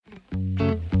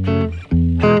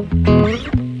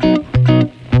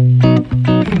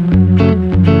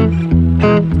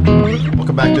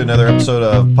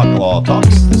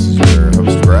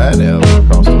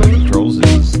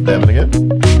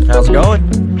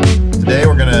today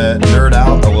we're going to nerd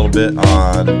out a little bit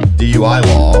on DUI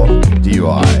law.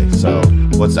 DUI. So,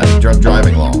 what's that? Drunk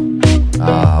driving law.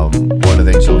 One of the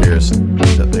things you'll hear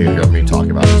me talk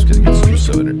about is because it gets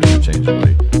used so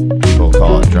interchangeably. People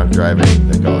call it drunk driving,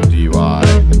 they call it DUI,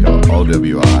 they call it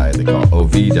OWI, they call it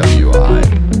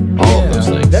OVWI, all of those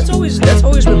things. That's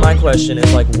always been my question.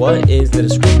 Is like, what is the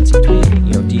discrepancy between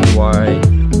DUI,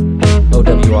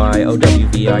 OWI,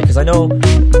 OWVI? Because I know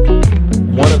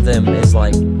one of them is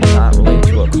like not related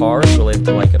to a car, it's related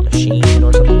to like a machine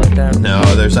or something like that. No,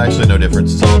 there's actually no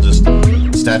difference. It's all just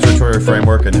statutory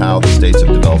framework and how the states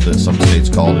have developed it. Some states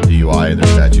call it a DUI in their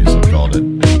statutes, some call it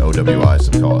an OWI,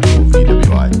 some call it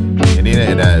OVWI.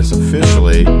 Indiana is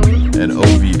officially an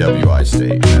OVWI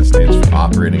state, and that stands for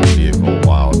operating a vehicle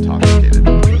while intoxicated.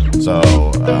 So,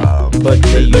 but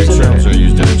those terms are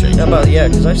used interchangeably.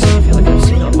 Because I feel like I've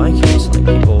seen on my case like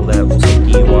people that will say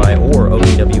DUI or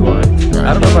OVWI. Right.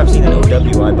 I don't know if I've seen an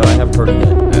OWI, but I have heard of it.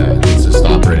 Yeah, it's just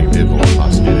operating a vehicle while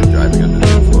intoxicated, driving under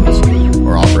the influence,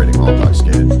 or operating while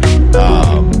intoxicated.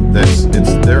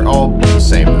 They're all the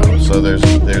same though. So there's the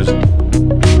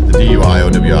DUI,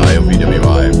 OWI,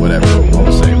 OVWI, whatever, all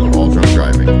the same, all drunk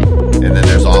driving. And then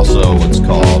there's also what's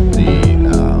called the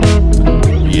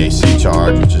BAC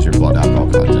charge, which is your blood alcohol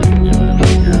content.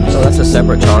 So that's a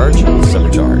separate charge? It's a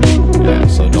separate charge. Yeah,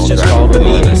 so don't drive over the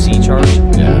limit. BAC charge?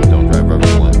 Yeah, don't drive over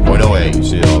the limit. 0.08, you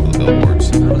see it all over the billboards.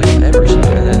 I don't think I've ever seen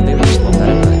that. They would just lump that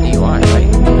into the DUI,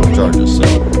 right? Charges, so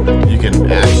you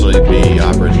can actually be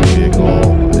operating a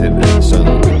vehicle, and so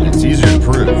it's easier to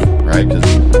prove, right? Because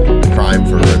the crime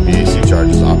for a BAC charge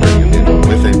is operating a vehicle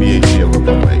with a BAC over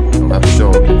 0.08. You don't have to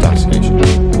show intoxication.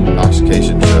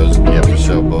 Intoxication shows you have to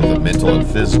show both a mental and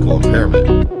physical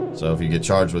impairment. So if you get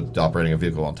charged with operating a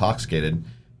vehicle while intoxicated,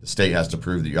 the state has to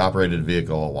prove that you operated a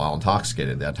vehicle while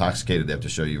intoxicated. The intoxicated, they have to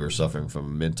show you were suffering from a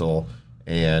mental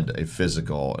and a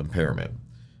physical impairment.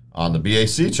 On the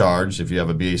BAC charge, if you have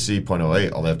a BAC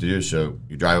 0.08, all they have to do is show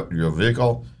you drove a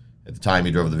vehicle. At the time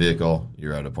you drove the vehicle,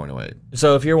 you're at a 0.08.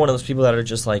 So if you're one of those people that are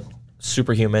just like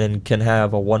superhuman and can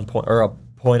have a 1 point or a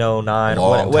 0.09 long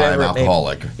or whatever, time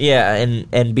alcoholic,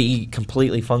 and be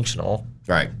completely functional,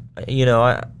 right?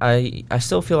 I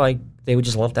still feel like they would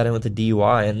just lump that in with the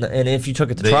DUI, and if you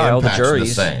took it to trial, the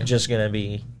jury's just gonna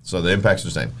be. So the impact's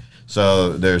the same.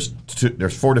 So there's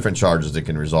 4 different charges that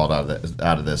can result out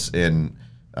of this in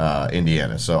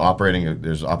Indiana. So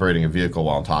there's operating a vehicle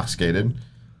while intoxicated.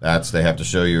 They have to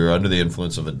show you're under the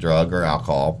influence of a drug or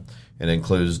alcohol, and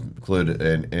included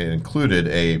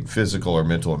a physical or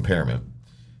mental impairment.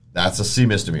 That's a C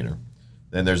misdemeanor.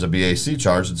 Then there's a BAC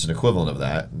charge that's an equivalent of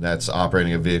that. That's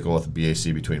operating a vehicle with a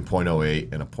BAC between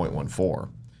 0.08 and a 0.14.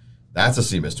 That's a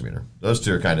C misdemeanor. Those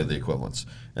two are kind of the equivalents.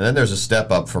 And then there's a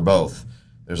step up for both.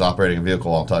 There's operating a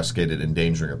vehicle while intoxicated,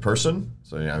 endangering a person.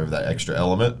 So you have that extra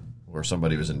element where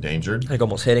somebody was endangered. Like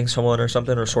almost hitting someone or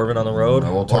something, or swerving on the road?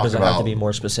 Or does it have to be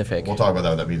more specific? We'll talk about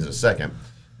what that means in a second.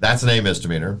 That's an A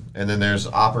misdemeanor. And then there's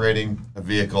operating a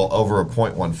vehicle over a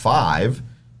 0.15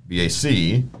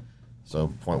 BAC,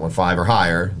 so 0.15 or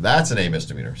higher. That's an A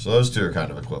misdemeanor. So those two are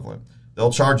kind of equivalent.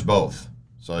 They'll charge both.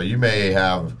 So you may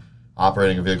have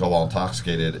operating a vehicle while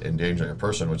intoxicated, endangering a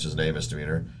person, which is an A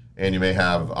misdemeanor, and you may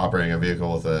have operating a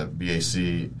vehicle with a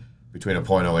BAC between a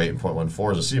 0.08 and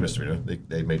 0.14 is a C misdemeanor.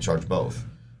 They may charge both.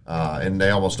 And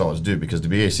they almost always do, because the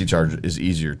BAC charge is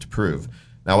easier to prove.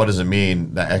 Now, what does it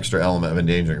mean, that extra element of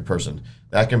endangering a person?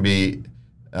 That can be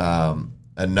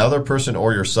another person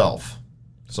or yourself.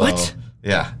 So, what?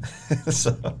 Yeah.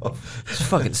 So it's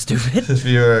fucking stupid. If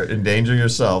you're endangering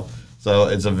yourself, so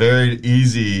it's a very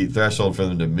easy threshold for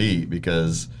them to meet,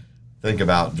 because think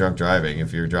about drunk driving.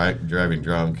 If you're driving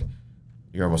drunk,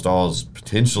 you're almost always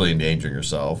potentially endangering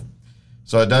yourself.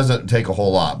 So it doesn't take a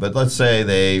whole lot. But let's say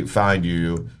they find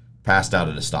you passed out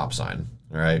at a stop sign,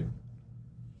 all right?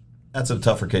 That's a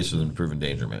tougher case for them to prove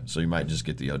endangerment. So you might just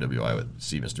get the OWI with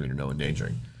C misdemeanor, no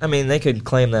endangering. I mean, they could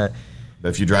claim that. But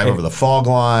if you drive over the fog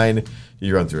line,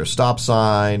 you run through a stop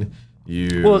sign, they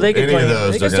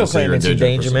could still claim it's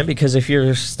endangerment, because if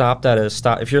you're stopped at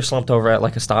if you're slumped over at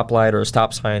like a stoplight or a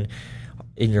stop sign,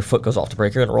 and your foot goes off the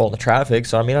brake, you're going to roll into traffic.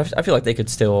 So I mean, I feel like they could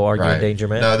still argue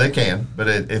endangerment. No, they can, but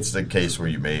it's the case where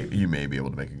you may be able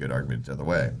to make a good argument the other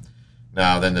way.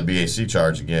 Now, then the BAC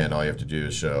charge, again, all you have to do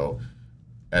is show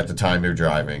at the time you're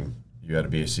driving, you had a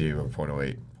BAC of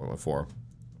 0.08, 0.14,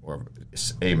 or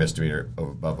a misdemeanor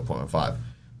above a 0.15.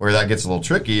 Where that gets a little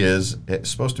tricky is it's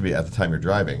supposed to be at the time you're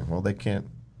driving. Well, they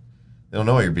don't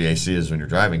know what your BAC is when you're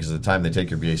driving, because at the time they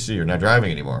take your BAC, you're not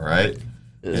driving anymore, right?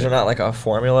 Is there not like a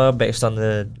formula based on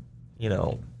the,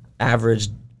 average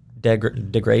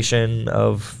degradation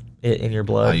of it in your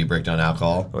blood? How you break down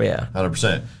alcohol? Oh, yeah.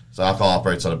 100%. So alcohol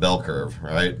operates on a bell curve,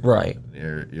 right? Right.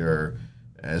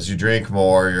 As you drink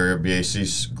more, your BAC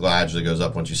gradually goes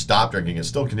up. Once you stop drinking, it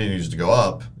still continues to go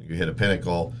up. You hit a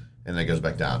pinnacle, and then it goes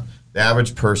back down. The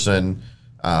average person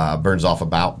burns off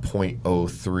about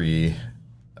 0.03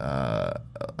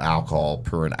 alcohol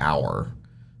per an hour.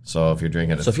 So if you're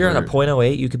drinking So if you're at a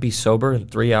 0.08, you could be sober in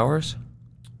 3 hours?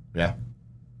 Yeah.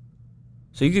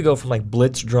 So you could go from like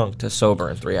blitz drunk to sober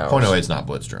in 3 hours. 0.08 is not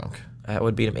blitz drunk. That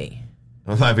would be to me.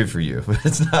 It might be for you, but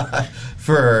it's not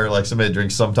for like somebody that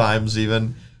drinks sometimes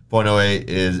even. 0.08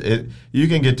 is it. You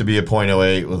can get to be a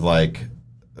 0.08 with like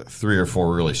 3 or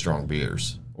 4 really strong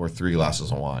beers or 3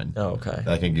 glasses of wine. Oh, okay.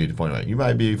 That can get you to 0.08. You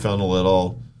might be feeling a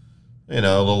little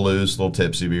loose, a little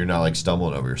tipsy, but you're not like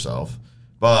stumbling over yourself.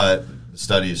 But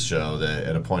studies show that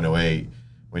at a 0.08,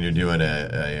 when you're doing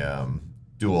a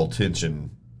dual tension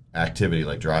activity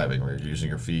like driving, where you're using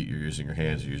your feet, you're using your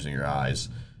hands, you're using your eyes,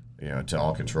 to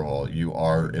all control, you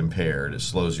are impaired. It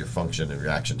slows your function and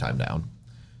reaction time down.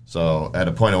 So at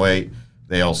a 0.08,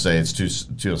 they all say it's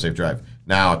too unsafe to drive.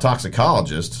 Now, a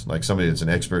toxicologist, like somebody that's an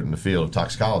expert in the field of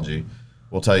toxicology,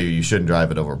 will tell you shouldn't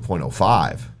drive it over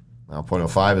 0.05. Now,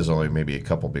 0.05 is only maybe a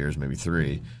couple beers, maybe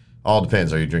 3. All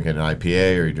depends. Are you drinking an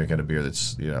IPA or are you drinking a beer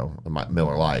that's, a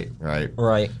Miller Lite, right?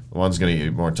 Right. One's going to get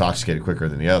you more intoxicated quicker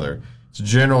than the other. So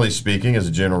generally speaking, as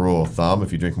a general rule of thumb,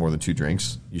 if you drink more than 2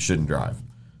 drinks, you shouldn't drive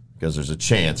because there's a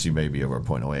chance you may be over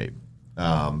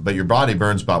 0.08. But your body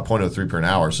burns about 0.03 per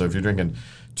hour. So if you're drinking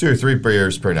 2 or 3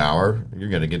 beers per hour, you're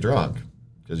going to get drunk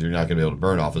because you're not going to be able to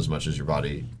burn off as much as your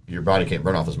body can't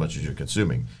burn off as much as you're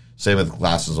consuming. Same with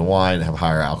glasses of wine, have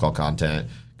higher alcohol content.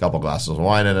 A couple glasses of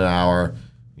wine in an hour.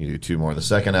 You do 2 more the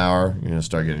second hour, you're going to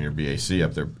start getting your BAC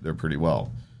up there pretty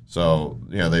well. So,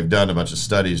 they've done a bunch of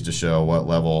studies to show what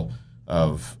level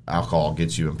of alcohol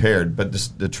gets you impaired. But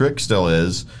the trick still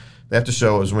is they have to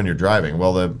show is when you're driving.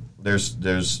 Well,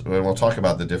 we'll talk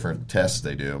about the different tests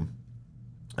they do.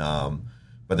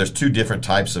 But there's 2 different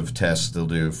types of tests they'll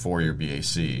do for your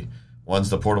BAC. One's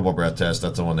the portable breath test.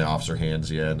 That's the one the officer hands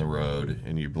you in the road,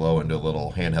 and you blow into a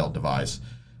little handheld device.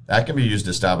 That can be used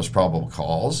to establish probable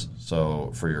cause,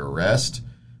 so for your arrest,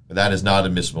 but that is not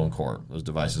admissible in court. Those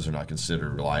devices are not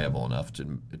considered reliable enough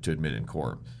to admit in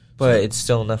court. But it's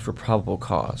still enough for probable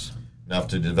cause. Enough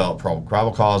to develop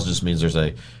probable cause just means there's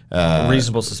a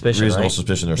reasonable suspicion. Reasonable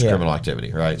suspicion there's criminal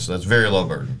activity, right? So that's very low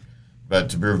burden. But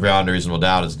to prove beyond a reasonable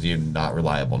doubt is deemed not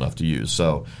reliable enough to use.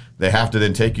 So they have to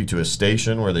then take you to a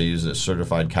station where they use a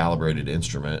certified calibrated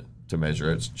instrument to measure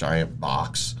it. It's a giant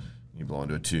box. You blow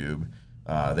into a tube.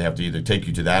 They have to either take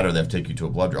you to that or they have to take you to a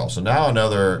blood draw. So now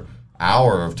another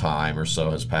hour of time or so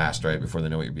has passed, right, before they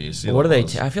know what your BAC level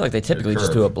is. I feel like they typically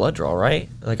just do a blood draw, right?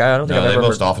 Like I don't think I've ever. They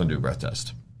most often do a breath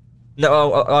test.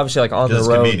 No, obviously like on the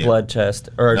road convenient. Blood test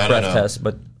or breath test,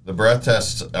 but the breath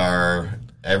tests are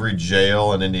every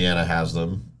jail in Indiana has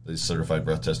them. These certified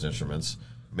breath test instruments.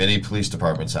 Many police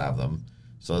departments have them.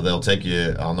 So they'll take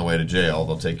you on the way to jail.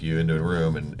 They'll take you into a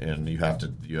room and you have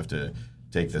to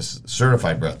take this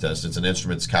certified breath test. It's an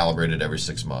instrument that's calibrated every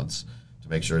 6 months to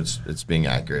make sure it's being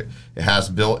accurate. It has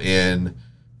some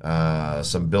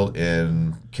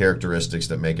built-in characteristics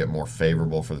that make it more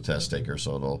favorable for the test taker.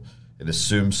 So it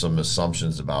assumes some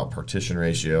assumptions about partition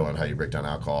ratio and how you break down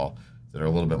alcohol that are a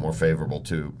little bit more favorable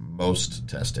to most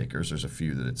test takers. There's a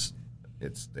few that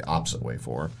it's the opposite way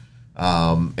for.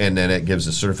 And then it gives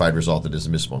a certified result that is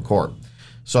admissible in court.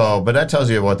 So, but that tells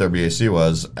you what their BAC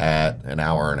was at an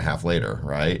hour and a half later,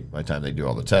 right? By the time they do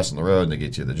all the tests on the road and they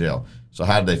get you to the jail. So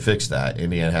how did they fix that?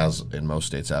 Indiana has, and most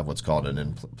states have, what's called an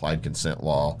implied consent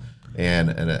law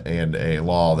and a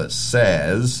law that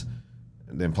says,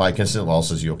 the implied consent law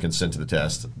says you'll consent to the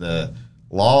test. The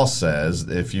law says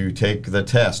if you take the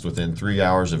test within 3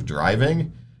 hours of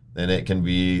driving, then it can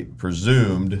be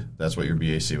presumed that's what your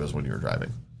BAC was when you were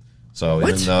driving. So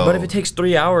even though, but if it takes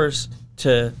 3 hours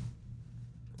to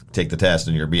take the test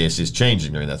and your BAC is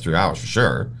changing during that 3 hours for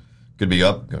sure, could be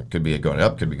up, could be going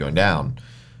up, could be going down.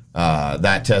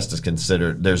 That test is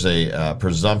considered. There's a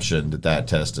presumption that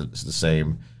test is the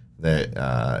same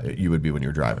that you would be when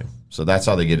you're driving. So that's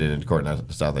how they get it into court. And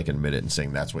that's how they can admit it and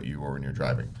saying that's what you were when you're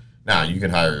driving. Now you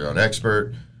can hire your own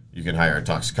expert. You can hire a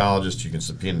toxicologist. You can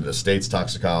subpoena the state's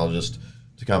toxicologist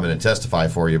to come in and testify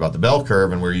for you about the bell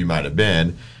curve and where you might have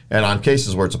been. And on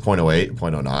cases where it's a 0.08,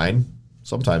 0.09,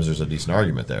 sometimes there's a decent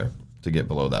argument there to get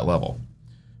below that level.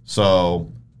 So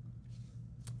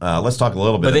let's talk a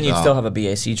little bit about... But then you'd still have a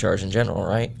BAC charge in general,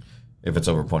 right? If it's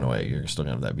over 0.08, you're still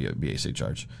going to have that BAC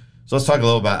charge. So let's talk a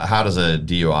little about how does a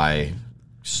DUI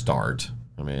start.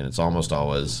 I mean, it's almost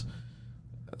always...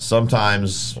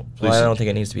 Sometimes... Well, I don't think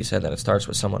it needs to be said that it starts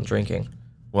with someone drinking.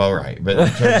 Well, right. But in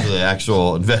terms of the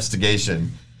actual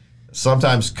investigation,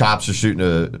 sometimes cops are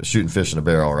shooting fish in a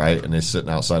barrel, right? And they're sitting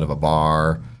outside of a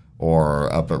bar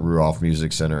or up at Ruoff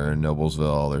Music Center in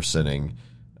Noblesville. They're sitting,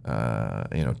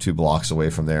 2 blocks away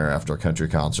from there after a country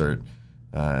concert.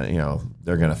 They're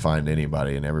going to find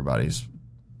anybody, and everybody's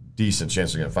decent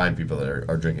chance they're going to find people that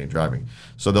are drinking and driving.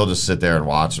 So they'll just sit there and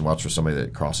watch for somebody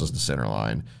that crosses the center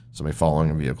line, somebody following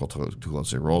a vehicle too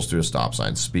closely, rolls through a stop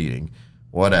sign, speeding,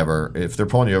 whatever. If they're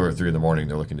pulling you over at 3 a.m,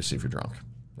 they're looking to see if you're drunk.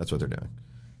 That's what they're doing.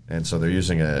 And so they're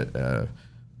using a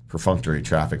perfunctory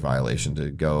traffic violation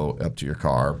to go up to your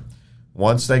car.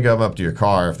 Once they go up to your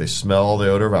car, if they smell the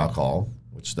odor of alcohol,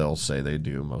 which they'll say they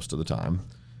do most of the time,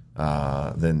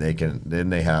 then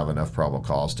they have enough probable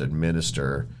cause to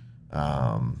administer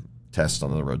tests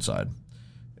on the roadside.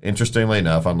 Interestingly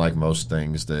enough, unlike most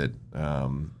things that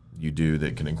you do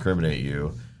that can incriminate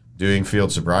you, doing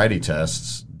field sobriety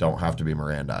tests don't have to be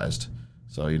Mirandized.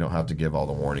 So you don't have to give all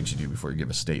the warnings you do before you give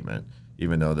a statement,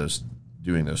 even though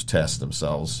doing those tests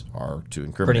themselves are to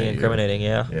incriminate you. Pretty incriminating,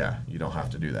 yeah. Yeah, you don't have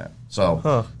to do that.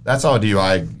 So that's how a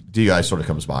DUI sort of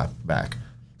comes back.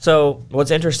 So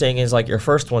what's interesting is like your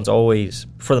first one's always,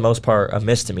 for the most part, a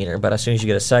misdemeanor, but as soon as you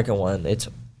get a second one, it's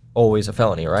always a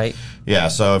felony, right? Yeah,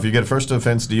 so if you get a first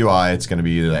offense DUI, it's going to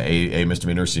be either A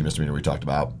misdemeanor or C misdemeanor we talked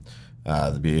about.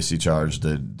 The BAC charge,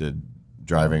 the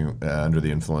driving under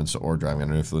the influence or driving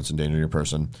under influence endangering a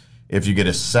person. If you get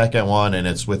a second one and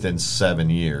it's within 7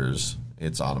 years,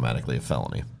 it's automatically a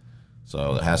felony.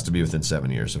 So it has to be within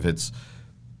 7 years. If it's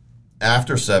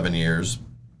after 7 years,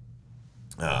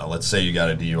 let's say you got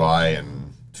a DUI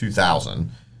in 2000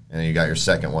 and then you got your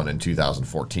second one in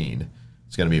 2014,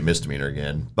 it's going to be a misdemeanor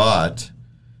again. But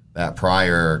that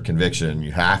prior conviction,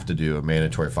 you have to do a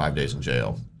mandatory 5 days in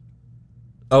jail.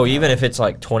 Oh, even if it's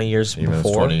like 20 years even before? Even if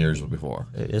it's 20 years before.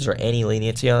 Is there any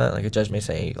leniency on that? Like a judge may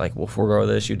say, like, we'll forego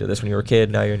this. You did this when you were a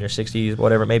kid. Now you're in your 60s,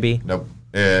 whatever it may be. Nope.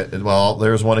 Well,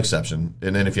 there's one exception.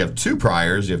 And then if you have 2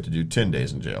 priors, you have to do 10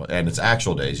 days in jail. And it's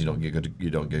actual days. You don't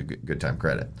get good time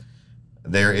credit.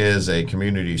 There is a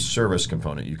community service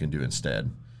component you can do instead.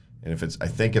 And if it's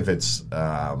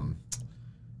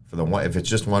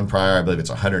just one prior, I believe it's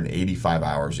 185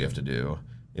 hours you have to do.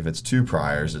 If it's 2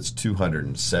 priors, it's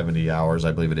 270 hours,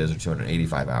 I believe it is, or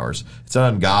 285 hours. It's an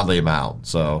ungodly amount.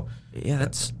 So yeah,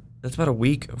 that's about a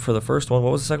week for the first one.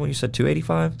 What was the second one? You said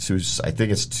 285? I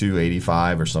think it's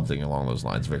 285 or something along those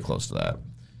lines, very close to that.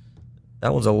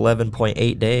 That one's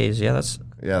 11.8 days. Yeah,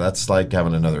 that's like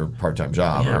having another part-time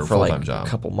job or a full-time job. A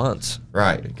couple months.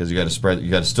 Right, because you got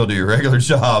to still do your regular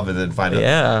job and then find out.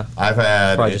 Yeah. I've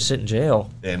had probably just sit in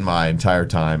jail. In my entire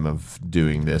time of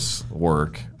doing this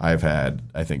work, I've had,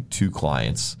 I think, 2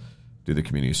 clients do the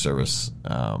community service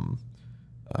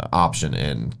option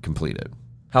and complete it.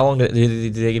 How long did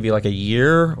they give you, like a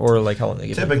year, or like how long did they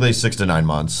give you? Typically 6 to 9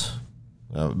 months.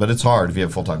 But it's hard if you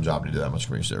have a full-time job to do that much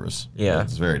community service. Yeah.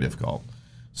 It's very difficult.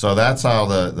 So that's how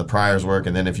the priors work.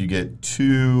 And then if you get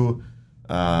 2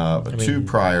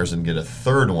 priors and get a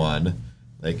third one,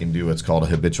 they can do what's called a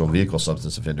habitual vehicle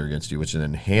substance offender against you, which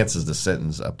enhances the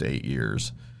sentence up to 8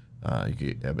 years. You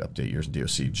get up to 8 years in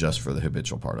DOC just for the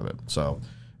habitual part of it. So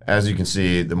as you can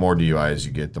see, the more DUIs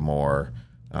you get, the more...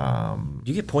 do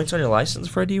you get points on your license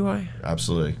for a DUI?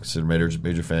 Absolutely. Consider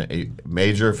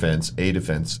major offense,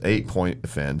 8-point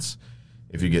offense.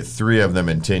 If you get 3 of them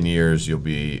in 10 years, you'll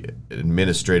be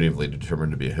administratively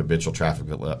determined to be a habitual traffic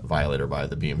violator by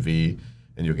the BMV,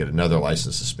 and you'll get another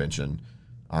license suspension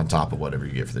on top of whatever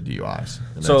you get for the DUIs.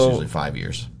 And that's usually 5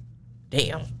 years.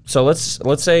 Damn. So let's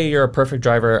say you're a perfect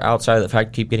driver outside of the fact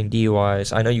you keep getting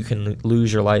DUIs. I know you can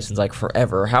lose your license like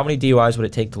forever. How many DUIs would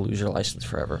it take to lose your license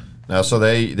forever? Now, so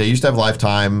they used to have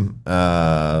lifetime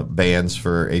bans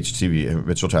for HTV,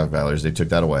 habitual traffic violators. They took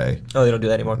that away. Oh, they don't do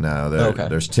that anymore? No,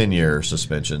 there's 10-year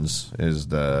suspensions is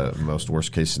the most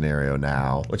worst-case scenario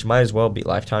now. Which might as well be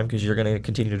lifetime because you're going to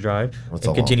continue to drive and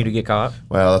continue to get caught.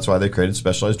 Well, that's why they created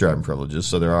specialized driving privileges,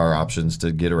 so there are options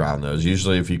to get around those.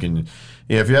 Usually if you can,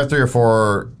 if you have 3 or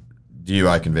 4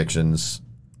 DUI convictions,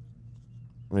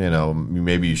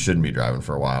 maybe you shouldn't be driving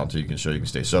for a while until you can show you can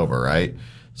stay sober, right?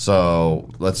 So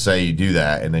let's say you do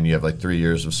that, and then you have like 3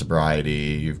 years of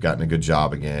sobriety, you've gotten a good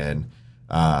job again,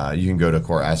 you can go to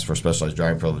court, ask for specialized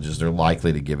driving privileges. They're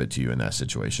likely to give it to you in that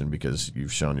situation because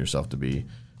you've shown yourself to be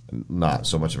not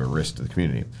so much of a risk to the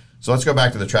community. So let's go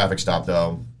back to the traffic stop,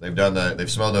 though.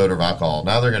 They've smelled the odor of alcohol.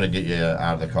 Now they're going to get you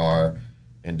out of the car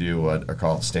and do what are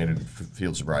called standard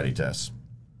field sobriety tests.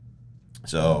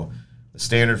 So the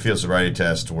standard field sobriety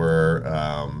tests were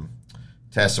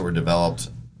tests that were developed.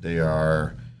 They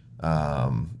are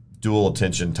dual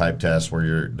attention type tests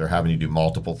where they're having you do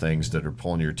multiple things that are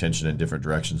pulling your attention in different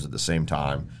directions at the same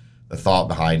time. The thought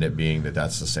behind it being that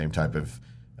that's the same type of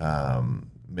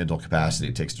mental capacity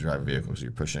it takes to drive a vehicle. So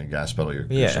you're pushing a gas pedal, you're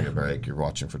pushing a brake, you're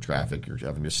watching for traffic, you're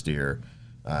having to steer.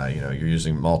 You're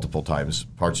using multiple times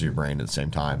parts of your brain at the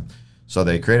same time. So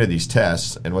they created these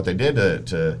tests, and what they did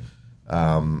they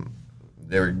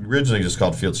were originally just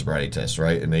called field sobriety tests,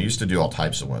 right? And they used to do all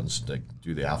types of ones. They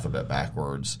do the alphabet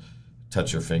backwards,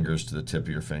 touch your fingers to the tip of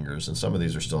your fingers, and some of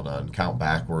these are still done. Count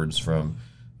backwards from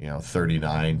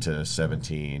 39 to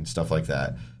 17, stuff like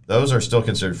that. Those are still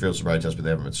considered field sobriety tests, but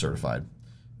they haven't been certified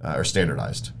or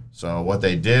standardized. So what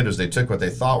they did was they took what they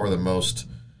thought were the most,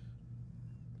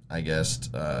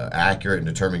 accurate in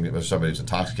determining whether somebody's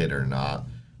intoxicated or not,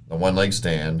 the one-leg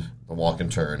stand, the walk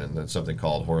and turn, and then something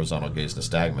called horizontal gaze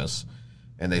nystagmus.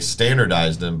 And they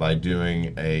standardized them by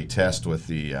doing a test with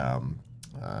the, I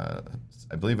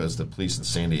believe it was the police in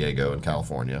San Diego in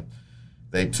California.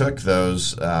 They took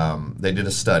those, they did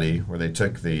a study where they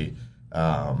took the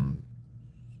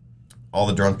all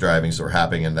the drunk drivings that were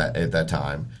happening at that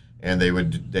time, and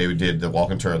they did the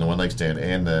walk and turn, the one-leg stand,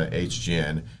 and the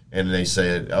HGN, and they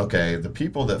said, okay, the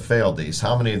people that failed these,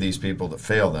 how many of these people that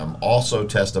failed them also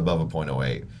test above a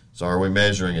 .08? So are we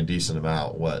measuring a decent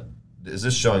amount? What is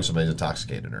this showing somebody's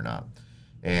intoxicated or not?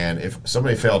 And if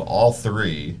somebody failed all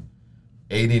three,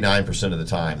 89% of the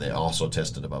time they also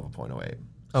tested above a .08.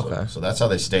 Okay. So that's how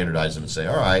they standardize them and say,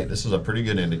 all right, this is a pretty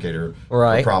good indicator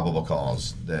Right. for probable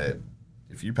cause that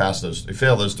if you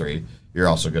fail those three, you're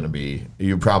also going to be,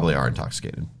 you probably are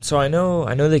intoxicated. So I know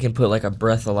they can put like a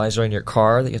breathalyzer in your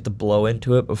car that you have to blow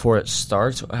into it before it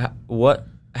starts.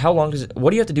 How long does it? What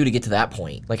do you have to do to get to that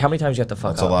point? Like how many times do you have to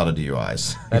fuck That's up? a lot of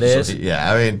DUIs. That is?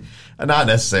 Yeah, I mean, not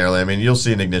necessarily. I mean, you'll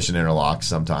see an ignition interlock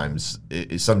sometimes.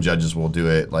 Some judges will do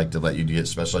it like to let you get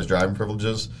specialized driving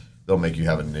privileges. They'll make you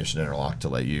have an ignition interlock to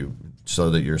let you so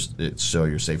that you're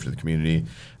safe to the community.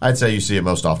 I'd say you see it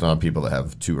most often on people that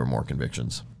have 2 or more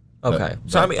convictions. Okay,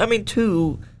 so I mean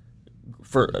 2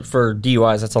 for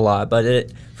DUIs that's a lot,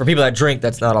 but for people that drink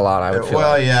that's not a lot. I would feel.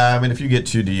 Well, yeah, I mean if you get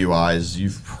 2 DUIs,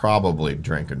 you've probably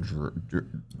drank and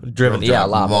driven a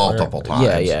lot multiple more.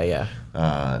 times. Yeah.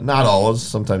 Not always.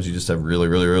 Sometimes you just have really,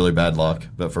 really, really bad luck.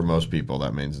 But for most people,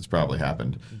 that means it's probably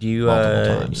happened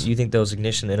multiple times. Do you think those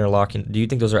ignition interlocking? Do you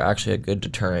think those are actually a good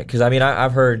deterrent? Because I mean,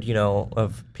 I've heard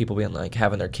of people being like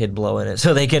having their kid blow in it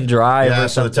so they can drive. Yeah. Or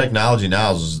So the something. technology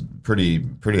now is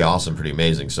pretty awesome, pretty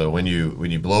amazing. So when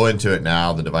you blow into it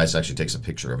now, the device actually takes a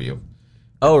picture of you.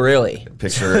 Oh, really?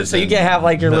 Picture. So you can't have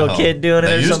like your little kid doing it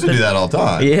They or used something. to do that all the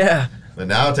time. Yeah. But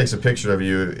now it takes a picture of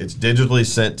you. It's digitally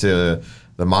sent to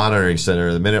the monitoring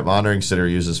center. The Minute Monitoring Center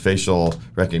uses facial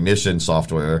recognition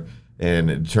software, and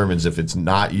it determines if it's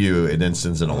not you, it then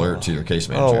sends an alert to your case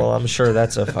Oh, manager. well, I'm sure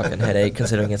that's a fucking headache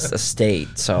considering it's a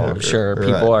state. So I'm sure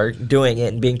people are doing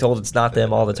it and being told it's not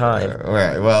them all the time.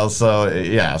 Right. Well, so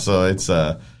it's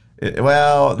I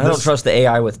don't trust the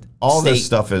AI with all state this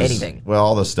stuff is anything. Well,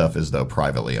 all this stuff is though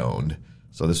privately owned.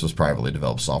 So this was privately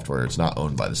developed software. It's not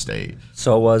owned by the state.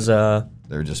 So was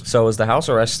They're just the house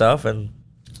arrest stuff, and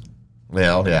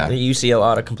well, yeah. you see a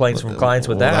lot of complaints from clients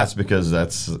with that. That's because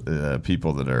that's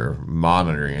people that are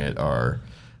monitoring it are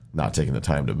not taking the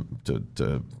time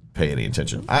to pay any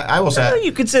attention. I will say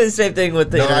you could say the same thing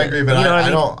with the. No, I agree, but you know what I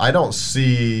mean? I don't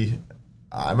see.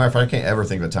 Matter of fact, I can't ever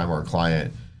think of a time where a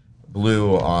client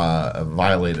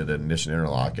violated an ignition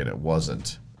interlock and it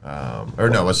wasn't,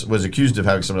 was accused of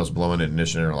having someone else blow in an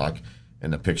ignition interlock,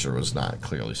 and the picture was not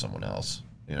clearly someone else.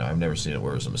 I've never seen it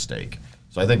where it was a mistake.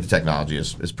 So I think the technology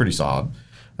is pretty solid.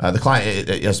 The client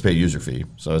it has to pay a user fee,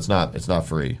 so it's not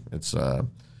free. It's $150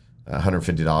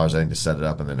 I think to set it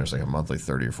up, and then there's like a monthly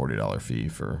 $30 or $40 fee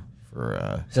for.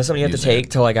 Is that something you have to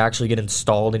take to like actually get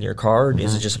installed in your car, or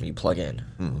is it just something you plug in?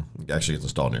 Actually, it's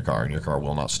installed in your car, and your car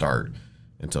will not start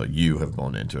until you have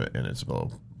blown into it, and it's below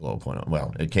a point.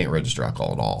 Well, it can't register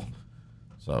alcohol at all,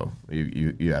 so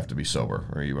you have to be sober,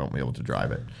 or you won't be able to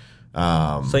drive it.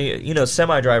 So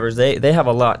semi drivers they have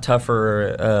a lot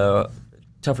tougher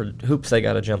hoops they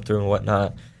got to jump through and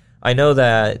whatnot. I know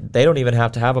that they don't even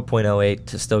have to have a .08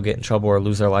 to still get in trouble or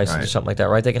lose their license or something like that,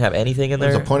 right? They can have anything in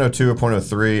there. There's a .02 or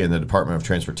 .03, and the Department of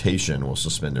Transportation will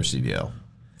suspend their CDL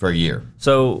for a year.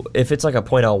 So if it's like a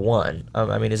 .01,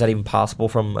 I mean, is that even possible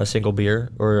from a single beer,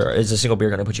 or is a single beer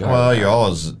going to put you higher? Well, you're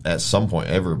always at some point.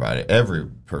 Every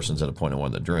person's at a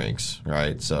 .01 that drinks,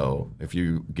 right? So if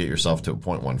you get yourself to a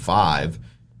 .15,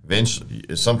 eventually,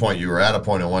 at some point you were at a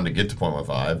 .01 to get to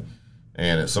 .15.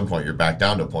 And at some point, you're back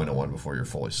down to a .01 before you're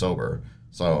fully sober.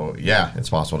 So, yeah, it's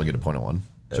possible to get a .01.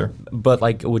 Sure. But,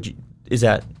 like, is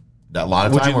that a lot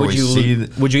of time would you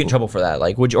get in trouble for that?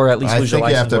 Like, or at least lose your license? I think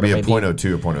you have to be a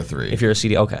 .02 or .03. If you're a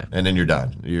CDL, okay. And then you're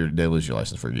done. They lose your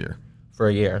license for a year. For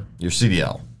a year. Your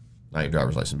CDL. Not your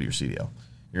driver's license, but your CDL.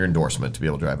 your endorsement to be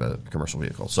able to drive a commercial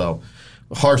vehicle. So,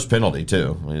 a harsh penalty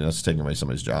too. I mean, that's taking away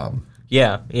somebody's job.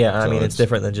 Yeah. I So mean, it's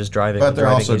different than just driving. But they're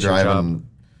also is your job. driving,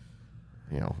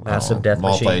 Massive death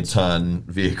machines. multi-ton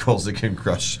vehicles that can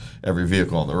crush every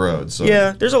vehicle on the road. So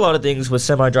Yeah, there's a lot of things with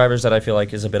semi-drivers that I feel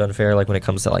like is a bit unfair, like when it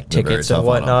comes to like They're very tickets and tough on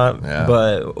whatnot. them. Yeah.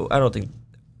 But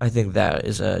I think that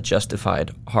is a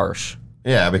justified harsh.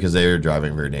 Yeah, because they are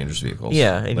driving very dangerous vehicles.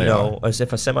 Yeah, and They as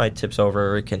if a semi tips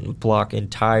over, it can block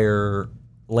entire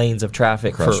lanes of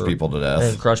traffic, Crush people to death.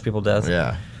 and crush people to death.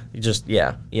 Yeah. You just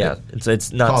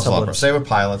It's not Costs a lot more. someone's. Same with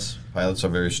pilots. Pilots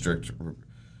have very strict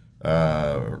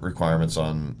requirements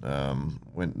on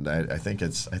when I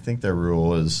think their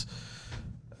rule is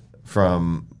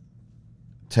from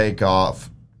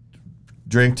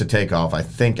drink to takeoff. I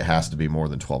think it has to be more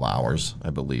than 12 hours. I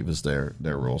believe is their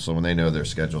rule. So when they know they're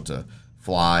scheduled to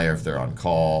fly, or if they're on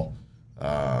call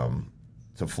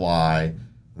to fly,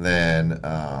 then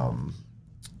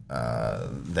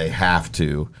they have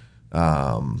to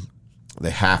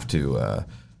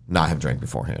not have drank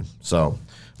beforehand. So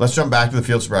let's jump back to the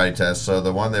field sobriety test. So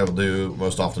the one they will do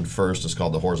most often first is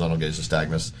called the horizontal gaze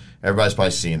nystagmus. Everybody's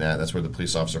probably seen that. That's where the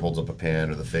police officer holds up a pen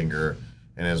or the finger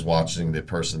and is watching the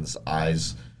person's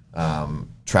eyes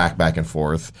track back and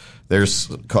forth. There's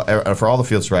for all the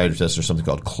field sobriety tests, there's something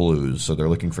called clues. So they're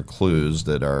looking for clues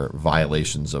that are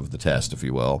violations of the test, if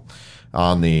you will.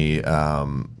 On the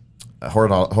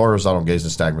horizontal gaze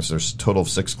nystagmus, there's a total of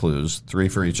 6 clues, 3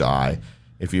 for each eye.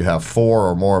 If you have 4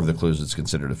 or more of the clues, it's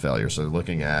considered a failure. So they're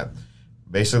looking at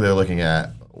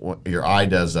what your eye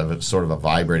does of it, sort of a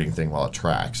vibrating thing while it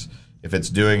tracks. If it's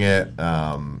doing it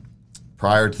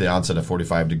prior to the onset of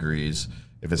 45 degrees,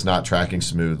 if it's not tracking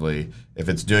smoothly, if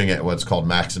it's doing it what's called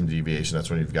maximum deviation, that's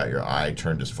when you've got your eye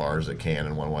turned as far as it can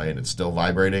in one way and it's still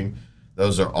vibrating.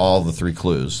 Those are all the 3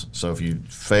 clues. So if you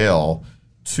fail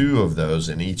 2 of those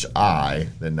in each eye,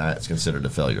 then that's considered a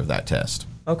failure of that test.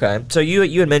 Okay, so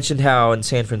you had mentioned how in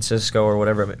San Francisco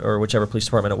or whichever police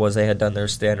department it was, they had done their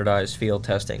standardized field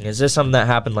testing. Is this something that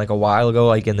happened like a while ago,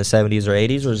 like in the 70s or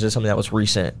 80s, or is this something that was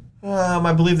recent?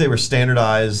 I believe they were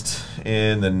standardized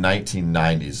in the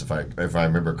 1990s, if I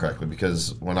remember correctly,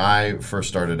 because when I first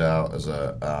started out as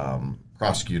a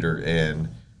prosecutor in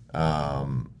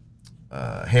Hamilton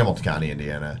County,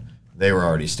 Indiana, they were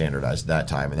already standardized at that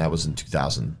time, and that was in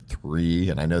 2003,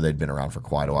 and I know they'd been around for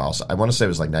quite a while. So I want to say it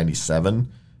was like 96,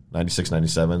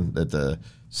 97, that the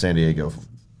San Diego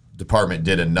department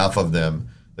did enough of them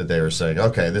that they were saying,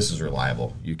 okay, this is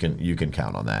reliable. You can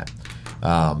count on that.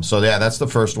 So yeah, that's the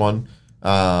first one.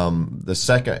 The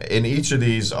second, and each of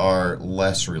these are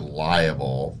less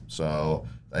reliable. So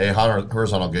a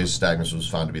horizontal gaze nystagmus was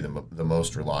found to be the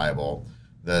most reliable.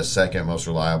 The second most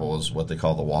reliable is what they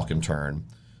call the walk and turn.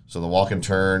 So the walk and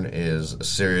turn is a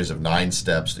series of 9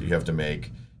 steps that you have to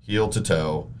make heel to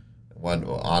toe, one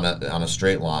on a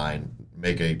straight line,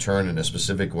 make a turn in a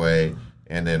specific way,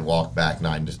 and then walk back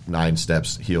 9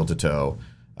 steps heel to toe.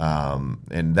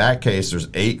 In that case, there's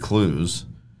 8 clues.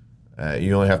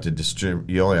 You only have to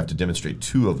demonstrate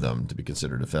 2 of them to be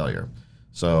considered a failure.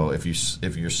 So if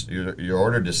you're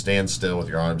ordered to stand still with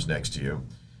your arms next to you,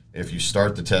 if you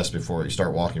start the test before you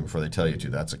start walking before they tell you to,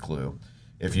 that's a clue.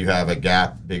 If you have a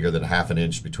gap bigger than half an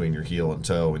inch between your heel and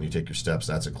toe when you take your steps,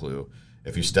 that's a clue.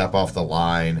 If you step off the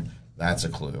line, that's a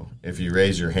clue. If you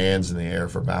raise your hands in the air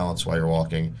for balance while you're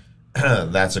walking,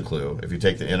 that's a clue. If you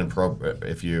take the improper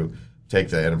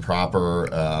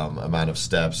amount of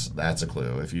steps, that's a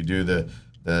clue. If you do the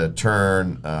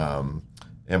turn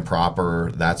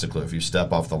improper, that's a clue. If you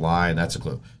step off the line, that's a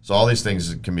clue. So all these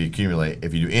things can be accumulated.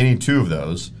 If you do any 2 of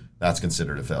those, that's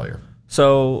considered a failure.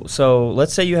 So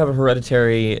let's say you have a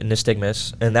hereditary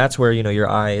nystagmus, and that's where your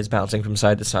eye is bouncing from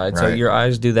side to side. Right. So your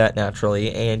eyes do that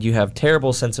naturally, and you have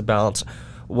terrible sense of balance.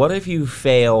 What if you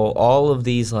fail all of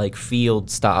these like field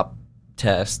stop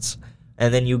tests,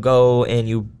 and then you go and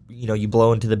you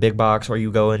blow into the big box, or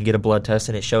you go and get a blood test,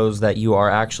 and it shows that you are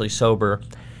actually sober?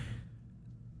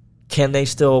 Can they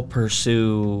still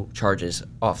pursue charges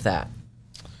off that?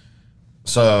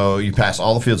 So you pass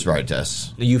all the field sobriety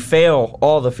tests. You fail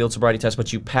all the field sobriety tests,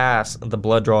 but you pass the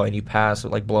blood draw and you pass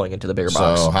like blowing into the bigger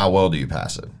box. So how well do you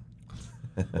pass it?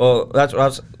 Well, that's what I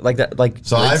was like. That like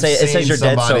so I've seen it says you're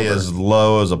somebody dead sober. as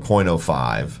low as a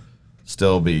 .05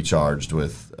 still be charged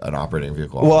with an operating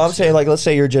vehicle. Well, I'm saying, like, let's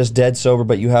say you're just dead sober,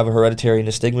 but you have a hereditary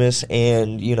nystagmus,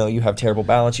 and you have terrible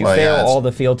balance. You fail all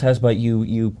the field tests, but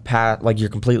you pass, like, you're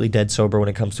completely dead sober when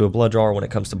it comes to a blood draw or when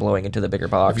it comes to blowing into the bigger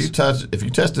box. If you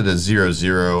tested a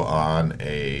 0-0 on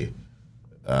a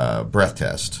breath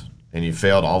test and you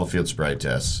failed all the field sobriety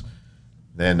tests,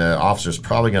 then the officer's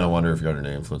probably going to wonder if you're under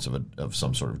the influence of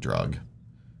some sort of drug.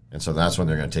 And so that's when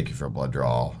they're going to take you for a blood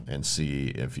draw and see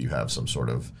if you have some sort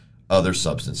of other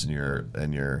substance in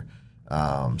your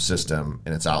system,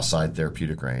 and it's outside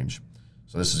therapeutic range.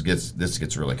 So this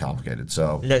gets really complicated.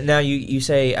 So now you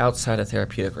say outside of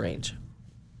therapeutic range,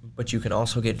 but you can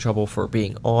also get in trouble for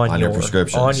being on your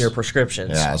prescriptions. On your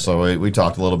prescriptions. Yeah. So we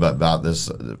talked a little bit about this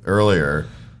earlier.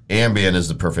 Ambien is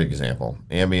the perfect example.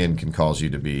 Ambien can cause you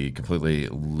to be completely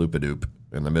loop-a-doop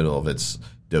in the middle of its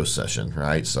dose session,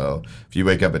 right? So if you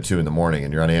wake up at 2 in the morning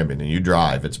and you're on Ambien and you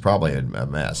drive, it's probably a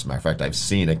mess. Matter of fact, I've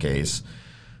seen a case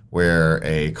where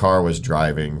a car was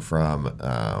driving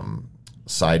from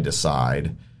side to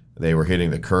side. They were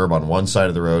hitting the curb on one side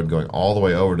of the road, going all the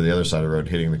way over to the other side of the road,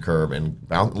 hitting the curb, and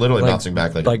literally bouncing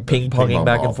back like ping-ponging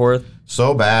back and forth.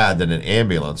 So bad that an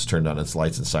ambulance turned on its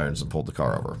lights and sirens and pulled the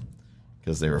car over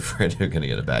because they were afraid they were going to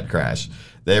get a bad crash.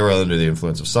 They were under the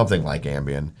influence of something like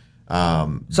Ambien.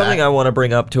 Something I want to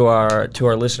bring up to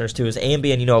our listeners too is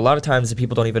Ambien. A lot of times the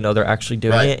people don't even know they're actually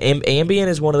doing it. Ambien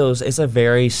is one of those. It's a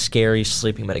very scary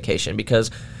sleeping medication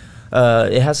because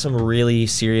it has some really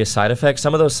serious side effects.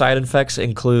 Some of those side effects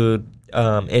include.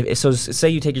 So say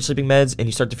you take your sleeping meds and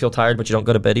you start to feel tired, but you don't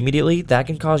go to bed immediately. That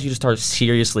can cause you to start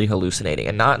seriously hallucinating,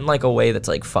 and not in like a way that's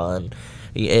like fun.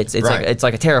 It's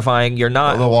like a terrifying. You're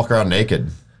not. They'll walk around naked.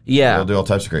 Yeah, they'll do all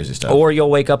types of crazy stuff. Or you'll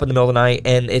wake up in the middle of the night,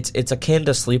 and it's akin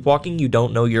to sleepwalking. You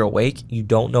don't know you're awake. You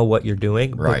don't know what you're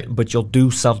doing. Right. But you'll do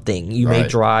something. You may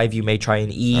drive. You may try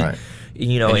and eat. Right.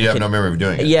 And you have no memory of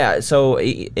doing it. Yeah. So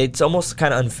it's almost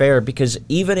kind of unfair because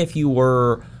even if you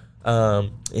were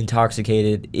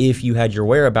intoxicated, if you had your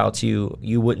whereabouts, you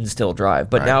wouldn't still drive.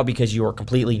 But now because you are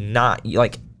completely not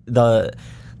like the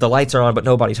lights are on, but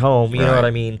nobody's home. You know what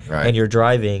I mean? Right. And you're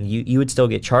driving. You would still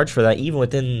get charged for that, even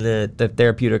within the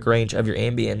therapeutic range of your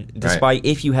Ambien. Despite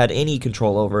if you had any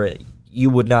control over it, you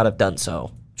would not have done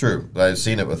so. True. I've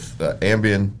seen it with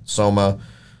Ambien, Soma,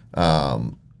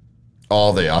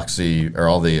 all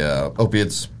the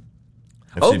opiates.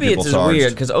 Opiates is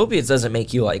weird because opiates doesn't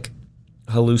make you like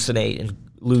hallucinate and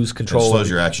lose control. It slows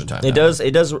your action time down.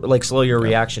 It does like slow your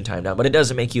reaction time down, but it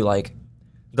doesn't make you like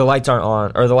the lights aren't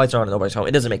on or the lights are on and nobody's home.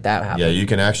 It doesn't make that happen. Yeah, you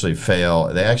can actually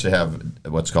fail. They actually have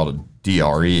what's called a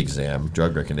DRE exam,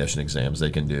 drug recognition exams they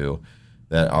can do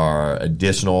that are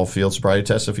additional field sobriety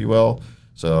tests, if you will.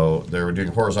 So they're doing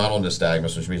horizontal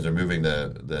nystagmus, which means they're moving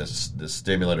the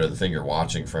stimulator, the thing you're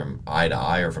watching, from eye to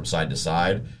eye or from side to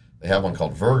side. They have one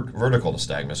called vertical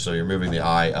nystagmus, so you're moving the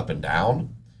eye up and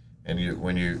down. And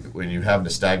when you have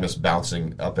nystagmus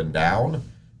bouncing up and down,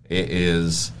 it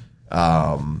is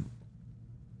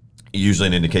usually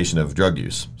an indication of drug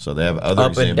use. So they have other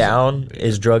up and down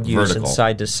is drug use, vertical, and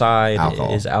side to side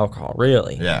is alcohol.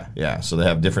 Really? Yeah. So they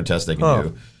have different tests they can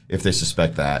do if they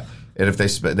suspect that. And if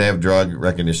they have drug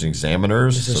recognition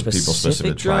examiners, so people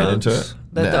specifically try into it.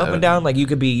 That up and down, like you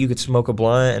could smoke a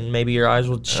blunt and maybe your eyes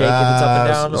will shake if it's up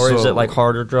and down, or is it like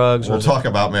harder drugs? We'll talk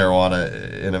about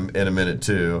marijuana in a minute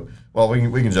too. Well, we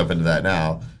can jump into that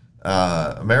now.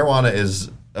 Marijuana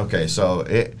is okay. So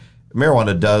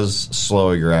marijuana does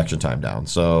slow your action time down.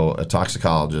 So a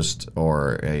toxicologist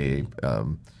or I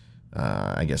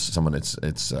guess someone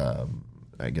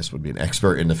I guess would be an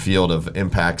expert in the field of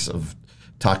impacts of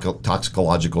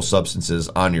toxicological substances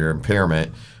on your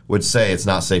impairment would say it's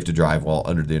not safe to drive while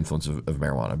under the influence of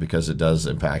marijuana because it does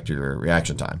impact your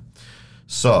reaction time.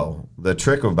 So the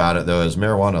trick about it, though, is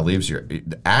marijuana leaves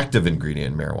the active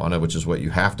ingredient in marijuana, which is what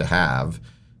you have to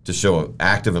show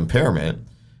active impairment,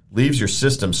 leaves your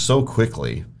system so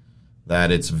quickly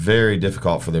that it's very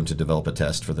difficult for them to develop a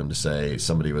test for them to say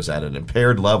somebody was at an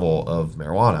impaired level of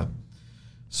marijuana.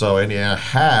 So Indiana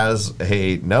has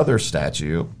another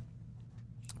statute,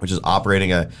 which is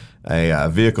operating a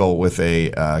vehicle with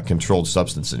a controlled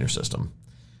substance in your system.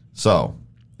 So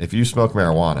if you smoke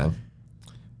marijuana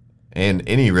in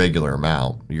any regular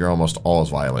amount, you're almost always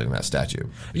violating that statute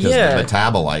because the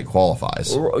metabolite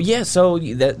qualifies. Yeah, so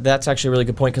that's actually a really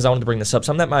good point because I wanted to bring this up.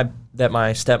 Something that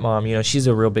my stepmom, she's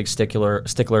a real big stickler,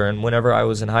 and whenever I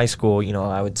was in high school,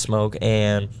 I would smoke,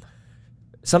 and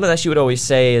something that she would always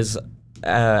say is,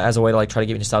 as a way to like try to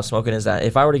get me to stop smoking, is that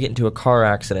if I were to get into a car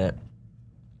accident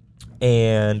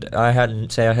and I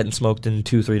hadn't smoked in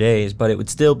 2-3 days, but it would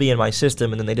still be in my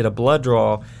system, and then they did a blood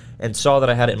draw and saw that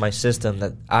I had it in my system,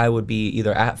 that I would be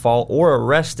either at fault or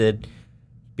arrested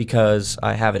because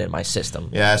I have it in my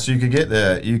system. Yeah, so you could get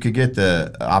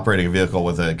the operating a vehicle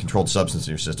with a controlled substance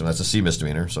in your system. That's a C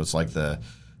misdemeanor, so it's like the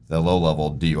low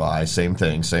level DUI. Same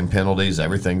thing, same penalties,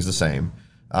 everything's the same.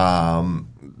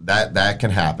 That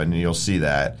can happen, and you'll see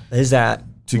that. Is that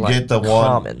to like, get the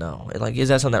common, though? Like, is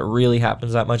that something that really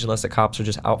happens that much unless the cops are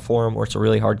just out for them or it's a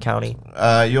really hard county?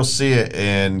 You'll see it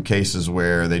in cases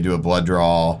where they do a blood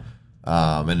draw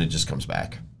and it just comes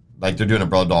back. Like they're doing a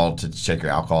blood draw to check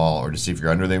your alcohol or to see if you're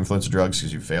under the influence of drugs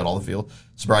because you failed all the field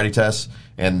sobriety tests,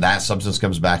 and that substance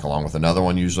comes back along with another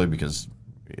one usually because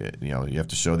you have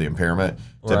to show the impairment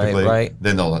typically. Right.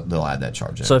 Then they'll add that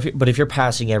charge in. So, if you're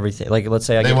passing everything, like let's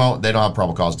say they don't have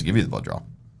probable cause to give you the blood draw.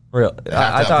 Real.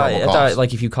 I thought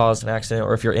like if you caused an accident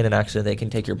or if you're in an accident, they can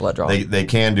take your blood draw. They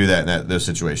can do that in those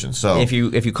situations. So if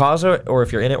you cause it or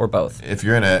if you're in it or both. If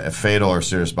you're in a fatal or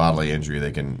serious bodily injury,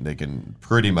 they can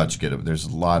pretty much get it. There's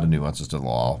a lot of nuances to the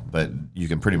law, but you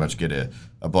can pretty much get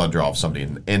a blood draw of somebody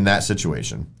in that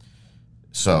situation.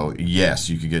 So yes,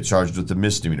 you could get charged with a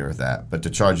misdemeanor with that, but to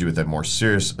charge you with a more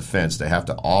serious offense, they have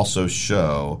to also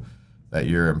show that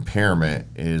your impairment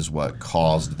is what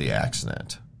caused the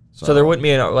accident. So there wouldn't be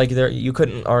you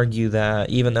couldn't argue that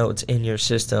even though it's in your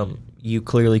system, you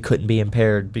clearly couldn't be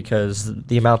impaired because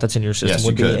the amount that's in your system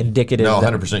would be indicative. No,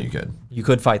 100% you could. You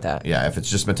could fight that. Yeah, if it's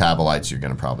just metabolites, you're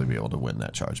going to probably be able to win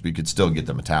that charge. But you could still get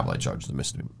the metabolite charge, the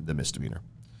misdemeanor.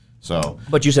 So,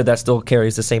 but you said that still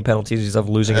carries the same penalties of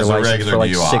losing your license for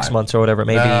like DUI. 6 months or whatever,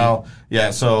 maybe. No,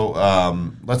 yeah. So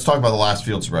let's talk about the last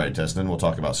field sobriety test, and then we'll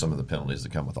talk about some of the penalties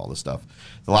that come with all this stuff.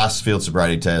 The last field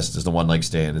sobriety test is the one-leg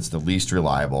stand. It's the least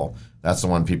reliable. That's the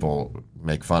one people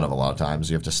make fun of a lot of times.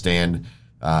 You have to stand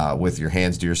with your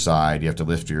hands to your side. You have to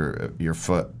lift your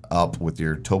foot up with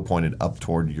your toe pointed up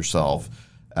toward yourself.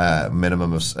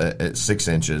 Minimum of 6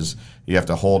 inches. You have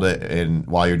to hold it, and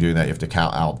while you're doing that, you have to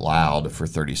count out loud for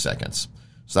 30 seconds.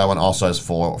 So that one also has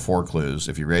four clues.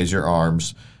 If you raise your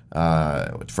arms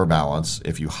for balance,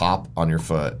 if you hop on your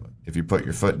foot, if you put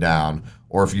your foot down,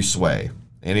 or if you sway,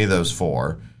 any of those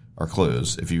 4 are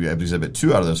clues. If you exhibit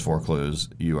 2 out of those 4 clues,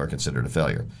 you are considered a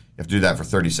failure. You have to do that for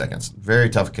 30 seconds. Very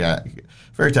tough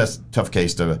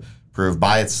case to prove.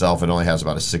 By itself, it only has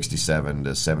about a 67 to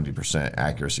 70%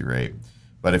 accuracy rate.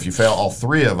 But if you fail all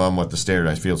 3 of them, what the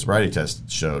standardized field sobriety test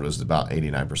showed was about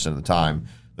 89% of the time,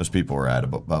 those people were at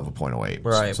above a 0.08.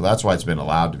 Right. So that's why it's been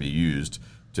allowed to be used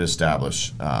to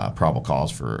establish probable cause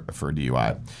for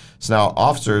DUI. So now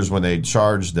officers, when they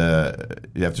charge you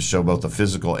have to show both the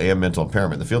physical and mental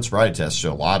impairment. The field sobriety tests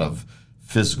show a lot of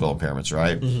physical impairments,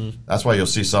 right? Mm-hmm. That's why you'll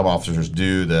see some officers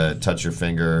do the touch your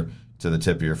finger to the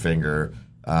tip of your finger,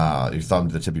 your thumb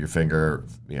to the tip of your finger,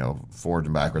 forward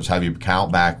and backwards, have you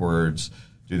count backwards,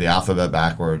 do the alphabet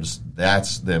backwards.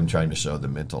 That's them trying to show the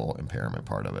mental impairment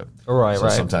part of it. Right.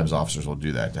 Sometimes officers will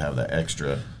do that to have that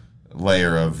extra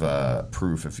layer of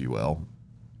proof, if you will.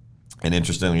 And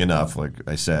interestingly enough, like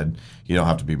I said, you don't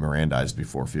have to be Mirandized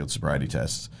before field sobriety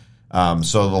tests.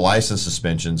 So the license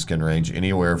suspensions can range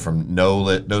anywhere from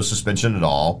no suspension at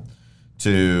all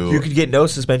to... You could get no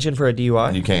suspension for a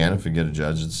DUI? You can if you get a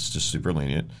judge. It's just super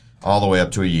lenient. All the way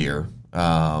up to a year.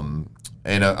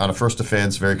 And on a first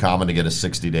offense, very common to get a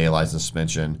 60-day license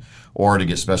suspension or to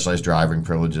get specialized driving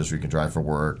privileges where you can drive for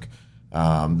work.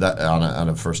 That on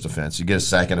a first offense. You get a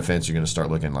second offense, you're going to start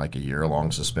looking like a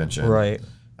year-long suspension. Right.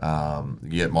 You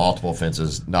get multiple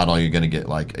offenses. Not only are you going to get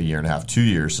like a year and a half, 2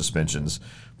 year suspensions,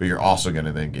 but you're also going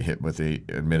to then get hit with the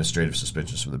administrative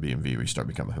suspensions from the BMV where you start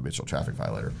becoming a habitual traffic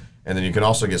violator. And then you can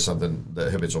also get the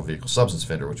habitual vehicle substance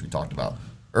offender, which we talked about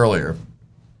earlier.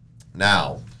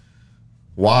 Now,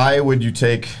 why would you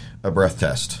take a breath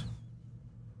test?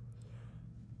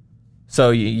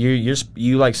 So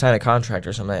you like sign a contract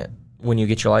or something when you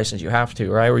get your license. You have to,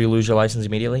 right? Or you lose your license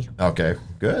immediately. Okay,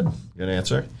 good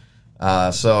answer.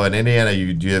 So in Indiana,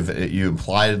 you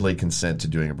impliedly consent to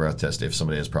doing a breath test if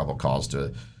somebody has probable cause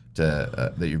to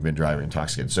that you've been driving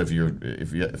intoxicated. So if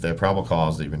they have probable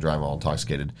cause that you've been driving while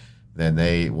intoxicated, then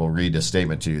they will read a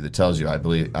statement to you that tells you, I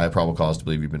have probable cause to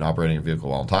believe you've been operating a vehicle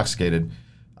while intoxicated.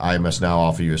 I must now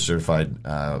offer you a certified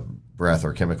breath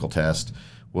or chemical test.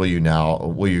 Will you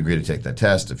agree to take that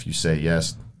test? If you say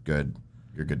yes, good,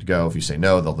 you're good to go. If you say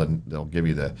no, they'll give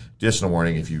you the additional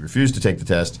warning. If you refuse to take the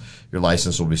test, your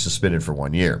license will be suspended for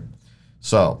 1 year.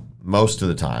 So most of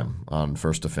the time, on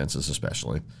first offenses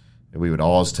especially, we would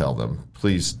always tell them,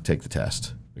 please take the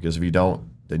test. Because if you don't,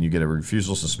 then you get a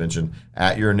refusal suspension.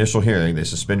 At your initial hearing, they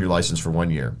suspend your license for 1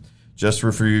 year just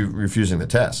for refusing the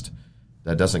test.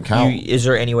 That doesn't count. Is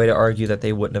there any way to argue that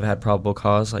they wouldn't have had probable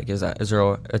cause? Like, is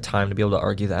there a time to be able to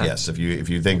argue that? Yes, if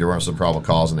you think there weren't some probable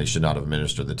cause and they should not have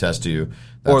administered the test to you,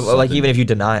 or like even if you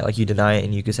deny it,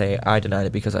 and you could say I denied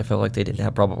it because I felt like they didn't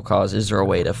have probable cause. Is there a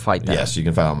way to fight that? Yes, you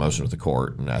can file a motion with the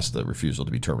court and ask the refusal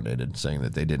to be terminated, saying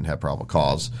that they didn't have probable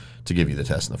cause to give you the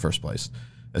test in the first place.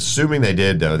 Assuming they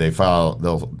did, though,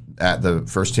 they'll at the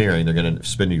first hearing, they're going to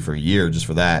suspend you for a year just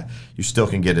for that. You still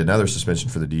can get another suspension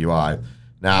for the DUI.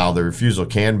 Now, the refusal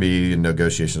can be in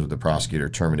negotiations with the prosecutor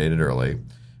terminated early.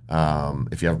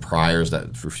 If you have priors,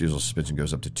 that refusal suspension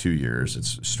goes up to 2 years.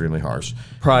 It's extremely harsh.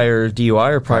 Prior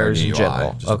DUI or priors in DUI,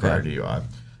 general? Just prior DUI.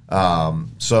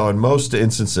 So in most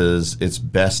instances, it's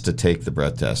best to take the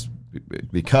breath test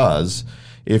because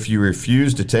if you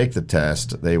refuse to take the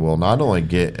test, they will not only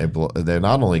get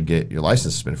your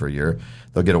license suspended for a year,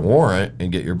 they'll get a warrant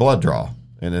and get your blood draw,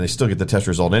 and then they still get the test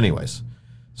result anyways.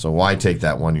 So why take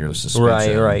that 1 year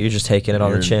suspension? Right. You're just taking it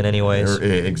on the chin anyways.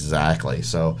 Exactly.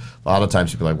 So a lot of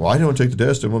times people are like, well, I don't take the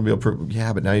test. I won't be able to prove.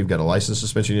 Yeah, but now you've got a license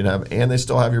suspension you didn't have, and they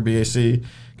still have your BAC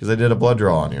because they did a blood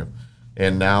draw on you.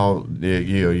 And now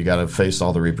you got to face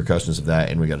all the repercussions of that,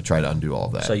 and we got to try to undo all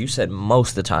of that. So you said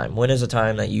most of the time. When is the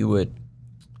time that you would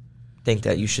think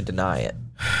that you should deny it?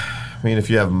 I mean, if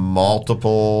you have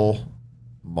multiple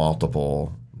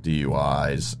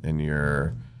DUIs and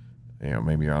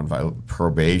maybe you're on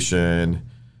probation.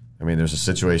 I mean, there's a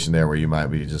situation there where you might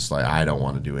be just like, I don't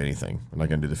want to do anything. I'm not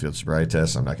going to do the field sobriety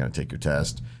test. I'm not going to take your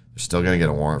test. You're still going to get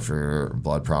a warrant for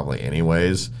blood probably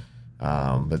anyways.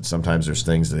 But sometimes there's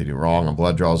things that they do wrong on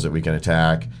blood draws that we can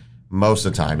attack. Most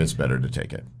of the time, it's better to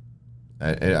take it.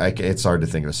 It's hard to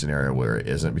think of a scenario where it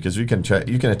isn't because you can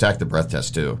attack the breath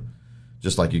test too.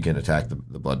 Just like you can attack the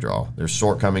blood draw. There's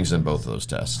shortcomings in both of those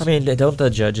tests. I mean, don't the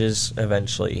judges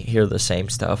eventually hear the same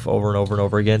stuff over and over and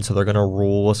over again, so they're going to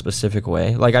rule a specific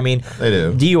way? Like, I mean, they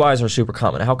do. DUIs are super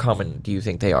common. How common do you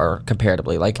think they are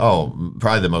comparatively? Like,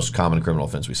 probably the most common criminal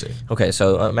offense we see. Okay,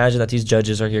 so imagine that these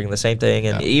judges are hearing the same thing,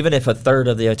 and even if a third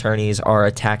of the attorneys are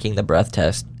attacking the breath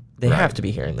test, they have to be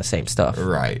hearing the same stuff.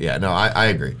 Right, yeah. No, I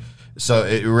agree. So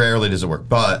it rarely doesn't work,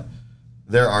 but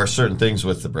there are certain things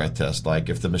with the breath test, like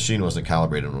if the machine wasn't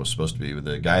calibrated when it was supposed to be,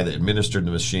 the guy that administered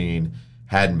the machine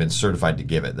hadn't been certified to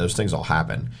give it. Those things all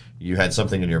happen. You had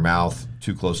something in your mouth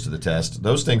too close to the test.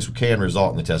 Those things can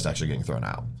result in the test actually getting thrown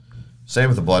out. Same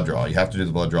with the blood draw. You have to do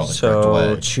the blood draw the correct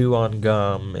way. So chew on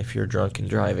gum if you're drunk and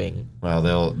driving.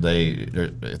 Well,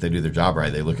 if they do their job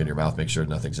right, they look in your mouth, make sure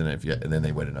nothing's in it, and then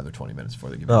they wait another 20 minutes before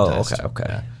they give you the test. Okay.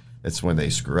 Yeah. It's when they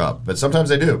screw up. But sometimes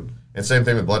they do. And same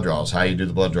thing with blood draws. How you do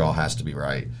the blood draw has to be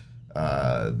right.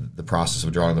 The process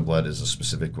of drawing the blood is a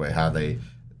specific way. How they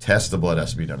test the blood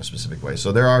has to be done a specific way.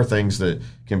 So there are things that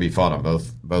can be fought on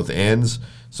both ends.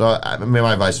 So I mean,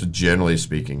 my advice, generally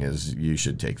speaking, is you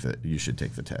should take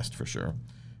the test for sure.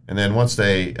 And then once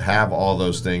they have all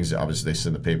those things, obviously they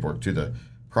send the paperwork to the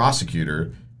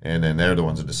prosecutor, and then they're the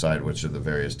ones that decide which of the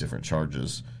various different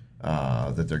charges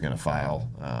that they're going to file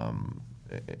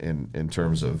in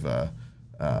terms of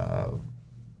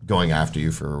going after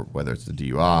you for whether it's the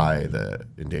DUI, the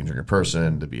endangering a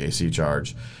person, the BAC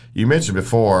charge. You mentioned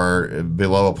before,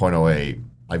 below a .08,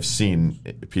 I've seen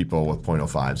people with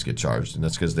 .05s get charged, and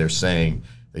that's because they're saying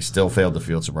they still failed the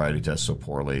field sobriety test so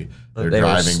poorly. Their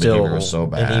driving behavior was so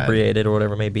bad. Inebriated or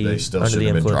whatever it may be. They still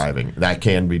shouldn't have been driving. That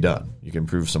can be done. You can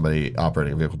prove somebody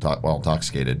operating a vehicle while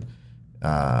intoxicated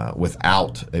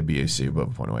without a BAC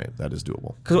above a .08. That is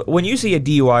doable. Because when you see a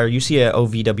DUI or you see a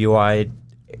OVWI,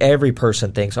 every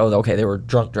person thinks, oh, okay, they were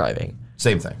drunk driving.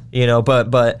 Same thing.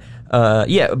 But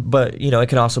it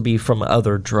can also be from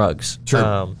other drugs.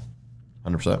 Sure.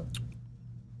 100%.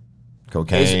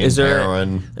 Cocaine,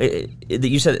 heroin.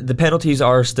 You said the penalties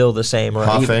are still the same, right?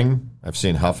 Huffing. I've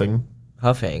seen huffing.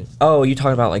 Huffing. Oh, you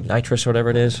talking about like nitrous or whatever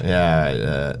it is?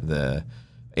 Yeah.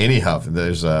 Any huff.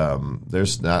 There's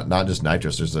not just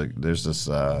nitrous. There's this.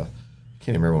 I can't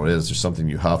even remember what it is. There's something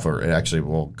you huff, or it actually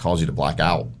will cause you to black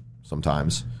out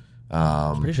sometimes.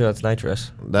 Pretty sure that's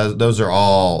nitrous. Those are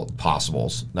all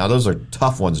possibles. Now, those are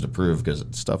tough ones to prove because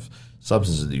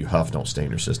substances that you huff don't stay in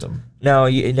your system. Now,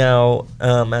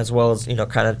 as well as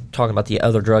kind of talking about the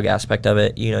other drug aspect of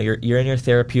it, you're in your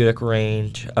therapeutic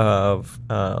range of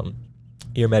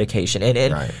your medication,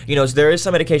 and right. There is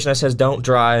some medication that says don't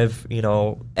drive,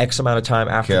 X amount of time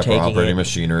after Careful taking operating it.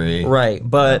 Machinery, right?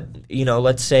 But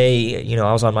let's say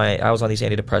I was on these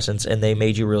antidepressants and they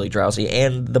made you really drowsy,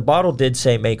 and the bottle did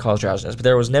say may cause drowsiness, but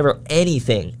there was never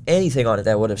anything on it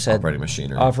that would have said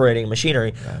operating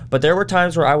machinery. Yeah. But there were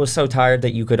times where I was so tired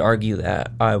that you could argue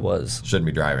that I shouldn't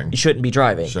be driving.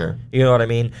 Sure, you know what I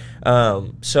mean.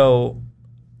 So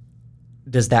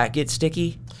does that get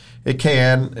sticky? It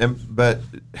can, but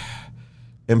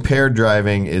impaired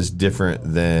driving is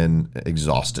different than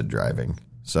exhausted driving.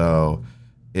 So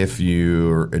if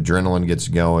your adrenaline gets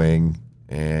going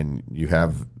and you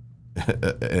have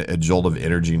a jolt of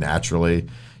energy naturally,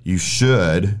 you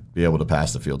should be able to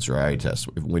pass the field sobriety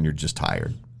test when you're just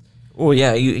tired. Well,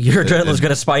 yeah, your adrenaline's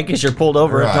going to spike as you're pulled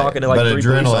over and talking to like three police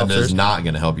adrenaline officers. is not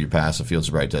going to help you pass a field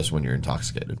sobriety test when you're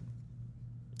intoxicated.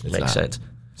 Makes sense.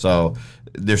 So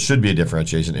there should be a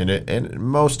differentiation in it. And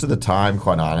most of the time,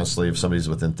 quite honestly, if somebody's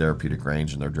within therapeutic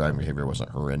range and their driving behavior wasn't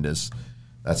horrendous,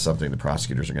 that's something the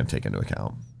prosecutors are going to take into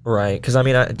account. Right, because I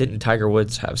mean, didn't Tiger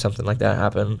Woods have something like that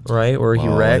happen, right? Or he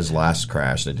wrecked? His last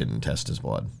crash, they didn't test his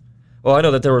blood. Well, I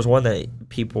know that there was one that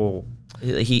people...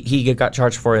 He got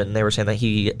charged for it, and they were saying that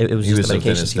it was just the medications he was taking. He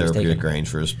was within his therapeutic range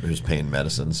for his pain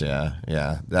medicines, yeah.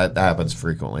 That happens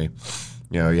frequently.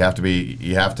 You have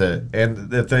to, and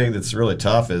the thing that's really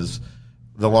tough is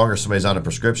the longer somebody's on a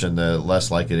prescription, the less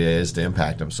likely it is to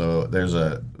impact them. So there's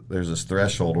this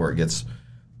threshold where it gets,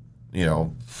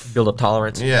 build up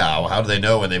tolerance. Yeah, well, how do they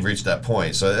know when they've reached that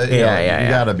point? So you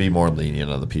got to be more lenient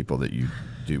on the people that you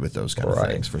do with those kind of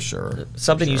things, for sure.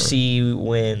 Something you see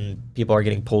when people are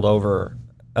getting pulled over,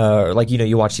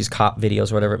 you watch these cop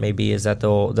videos or whatever it may be, is that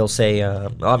they'll say,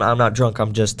 I'm not drunk,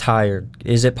 I'm just tired.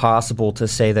 Is it possible to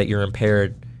say that you're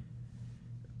impaired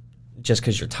just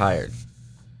because you're tired?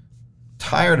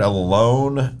 Tired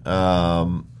alone,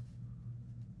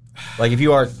 like if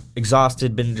you are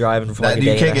exhausted, been driving for like a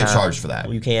day, you can't get charged for that.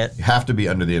 You can't. You have to be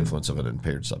under the influence of an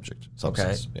impaired substance.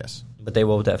 Okay. Yes. But they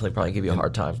will definitely probably give you a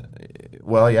hard time.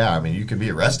 Well, yeah. I mean, you can be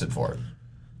arrested for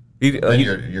it. Then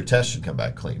your test should come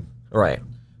back clean. Right.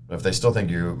 But if they still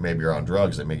think you're on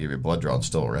drugs, they may give you a blood draw and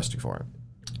still arrest you for it.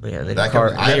 Yeah. Then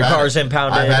your car's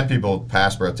impounded. I've had people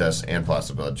pass breath tests and pass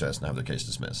the blood test and have their case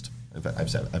dismissed. I've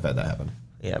had that happen.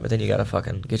 Yeah, but then you got to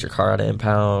fucking get your car out of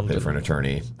impound. Pay for an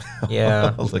attorney.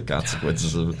 Yeah. All the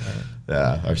consequences of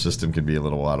our system can be a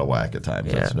little out of whack at times.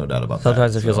 Yeah. There's no doubt about that.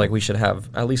 Sometimes it feels like we should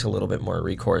have at least a little bit more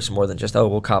recourse, more than just,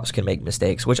 cops can make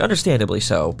mistakes, which understandably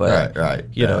so. But, right.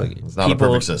 It's not a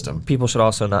perfect system. People should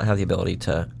also not have the ability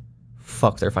to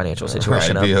fuck their financial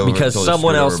situation up because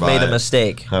someone else made a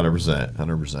mistake.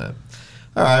 100%.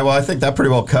 All right, well, I think that pretty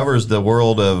well covers the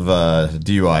world of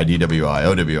DUI, DWI,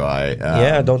 OWI.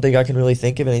 I don't think I can really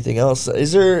think of anything else.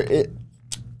 Is there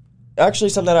actually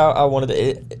something that I wanted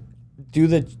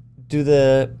to do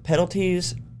the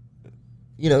penalties?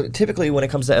 Typically when it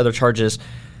comes to other charges,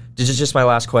 this is just my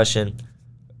last question.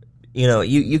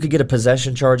 You could get a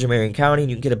possession charge in Marion County, and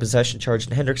you can get a possession charge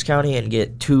in Hendricks County, and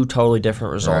get two totally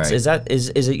different results. Right. Is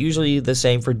it usually the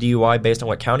same for DUI based on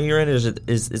what county you're in? Is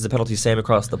the penalty the same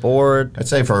across the board? I'd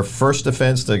say for a first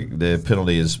offense, the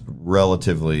penalty is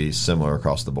relatively similar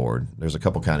across the board. There's a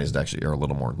couple counties that actually are a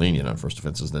little more lenient on first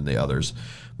offenses than the others.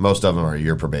 Most of them are a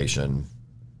year probation,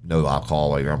 no alcohol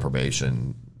while you're on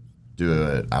probation, do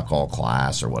an alcohol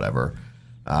class or whatever.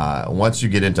 Once you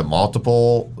get into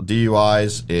multiple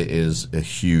DUIs, it is a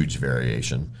huge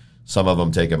variation. Some of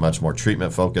them take a much more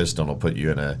treatment focused and will put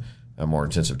you in a more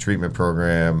intensive treatment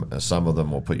program. Some of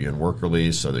them will put you in work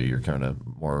release so that you're kind of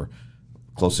more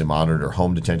closely monitored, or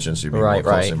home detention so you're being more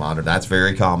closely monitored. That's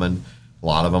very common. A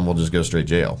lot of them will just go straight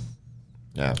jail.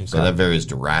 Yeah, okay. So that varies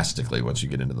drastically once you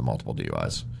get into the multiple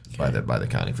DUIs by the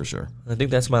county, for sure. I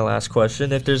think that's my last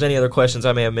question. If there's any other questions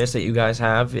I may have missed that you guys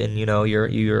have, and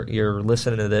you're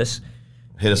listening to this,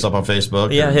 hit us up on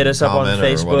Facebook. Yeah, hit us up on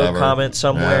Facebook. Comment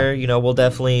somewhere. Yeah. We'll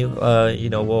definitely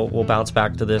we'll bounce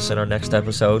back to this in our next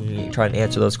episode and try and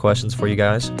answer those questions for you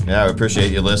guys. Yeah, we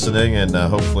appreciate you listening, and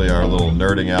hopefully our little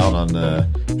nerding out on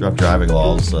drunk driving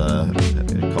laws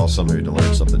cause somebody to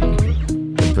learn something you can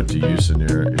put to use in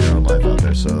your own life out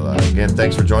there. So again,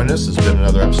 thanks for joining us. This has been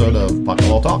another episode of Pocket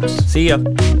Law Talks. See ya.